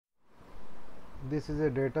This is a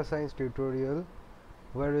data science tutorial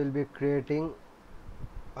where we'll be creating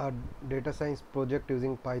a data science project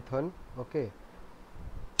using Python. Okay,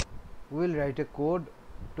 we'll write a code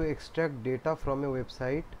to extract data from a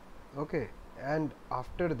website. Okay, and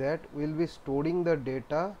after that we'll be storing the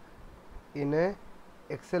data in a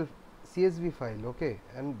Excel CSV file. Okay,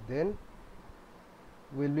 and then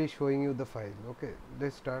we'll be showing you the file. Okay,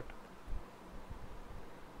 let's start.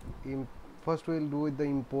 First we'll do with the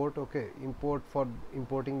import. Okay, import for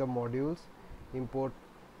importing the modules. Import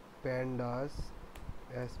pandas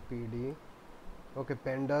spd. Okay,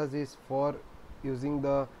 pandas is for using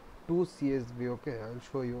the two CSV. Okay, I'll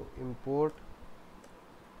show you. Import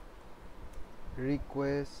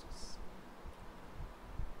requests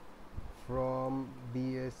from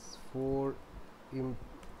bs4,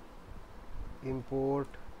 import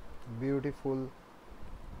beautiful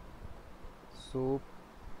soup.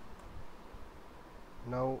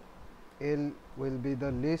 Now L will be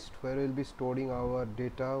the list where we'll be storing our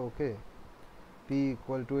data. Okay, P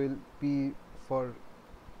equal to L, P for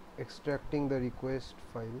extracting the request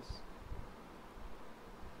files.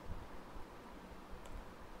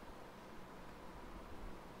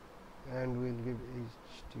 And we'll give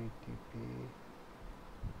HTTP.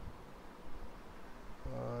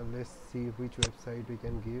 Let's see which website we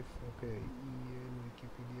can give. Okay,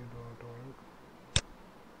 wikipedia.org,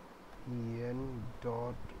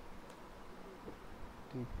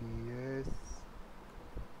 en.tps,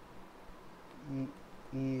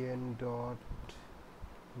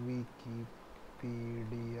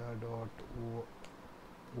 en.wikipedia.org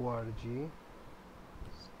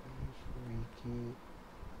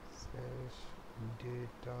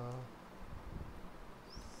 /wiki/data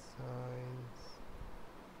science.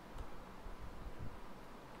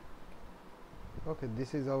 Okay,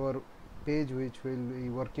 this is our page which we'll be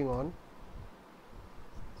working on.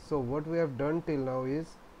 So what we have done till now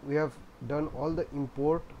is we have done all the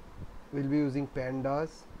import. We'll be using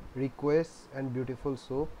pandas, requests and beautiful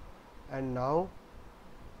soap, and now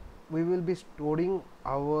we will be storing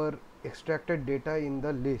our extracted data in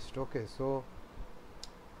the list. Okay, so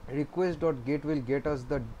request.get will get us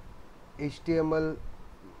the HTML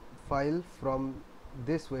file from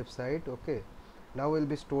this website. Okay, now we'll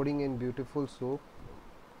be storing in beautiful soap.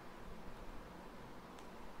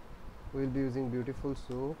 We'll be using beautiful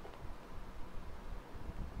soap.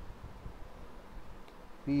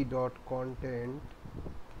 p.content,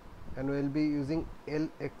 and we'll be using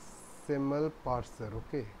LXML parser.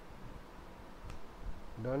 Okay,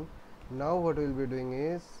 done. Now what we'll be doing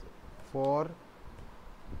is for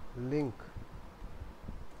link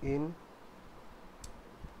in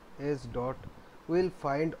s dot, we'll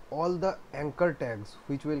find all the anchor tags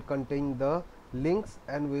which will contain the links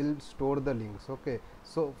and will store the links. Okay,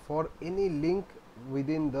 so for any link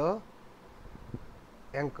within the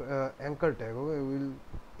anchor tag, okay, we'll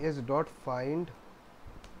s dot find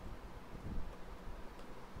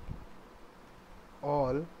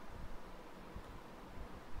all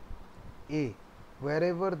a,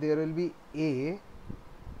 wherever there will be a.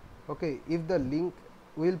 Okay, if the link,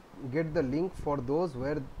 will get the link for those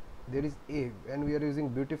where there is a, and we are using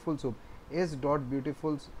beautiful soup. S dot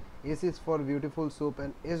beautiful, S is for beautiful soup,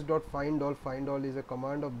 and S dot find all. Find all is a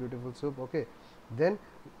command of beautiful soup. Okay, then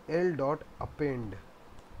L dot append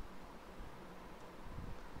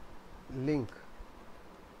link.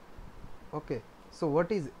 Okay, so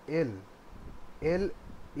what is L? L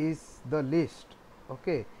is the list.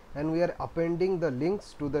 Okay, and we are appending the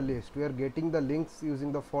links to the list. We are getting the links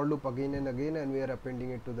using the for loop again and again, and we are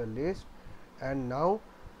appending it to the list. And now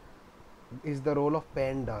is the role of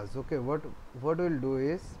pandas. Okay, what we'll do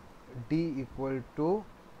is d equal to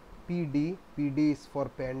pd. Pd is for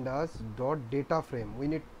pandas dot data frame.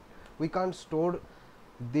 We can't store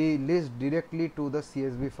the list directly to the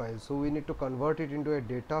CSV file, so we need to convert it into a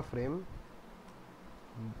data frame.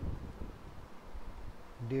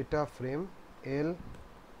 Data frame L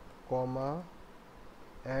comma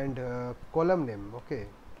and column name. Okay,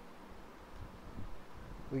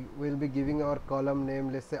 we will be giving our column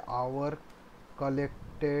name, let's say our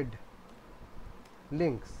collected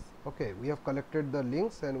links. Okay, we have collected the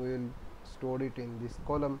links and we will store it in this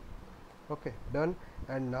column. Okay, done.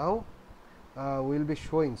 And now we will be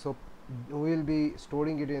showing, so we will be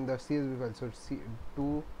storing it in the CSV file. So it's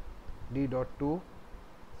d.2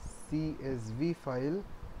 CSV file,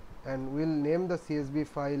 and we'll name the CSV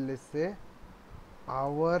file, let's say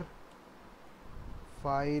our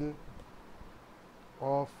file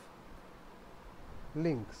of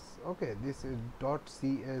links. Okay, this is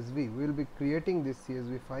 .csv. we will be creating this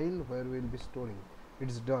CSV file where we will be storing.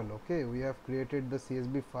 It's done. Okay, we have created the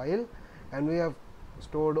CSV file and we have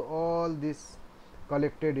stored all this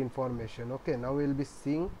collected information. Okay, now we will be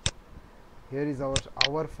seeing, here is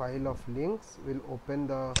our file of links. We'll open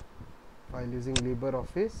the file using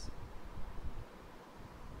LibreOffice.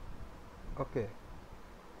 Okay,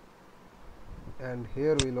 and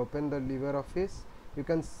here we'll open the LibreOffice. You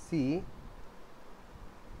can see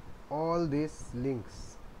all these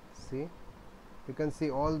links. See, you can see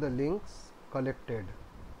all the links collected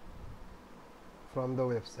from the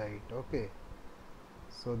website. Okay,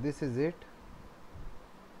 so this is it.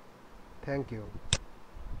 Thank you.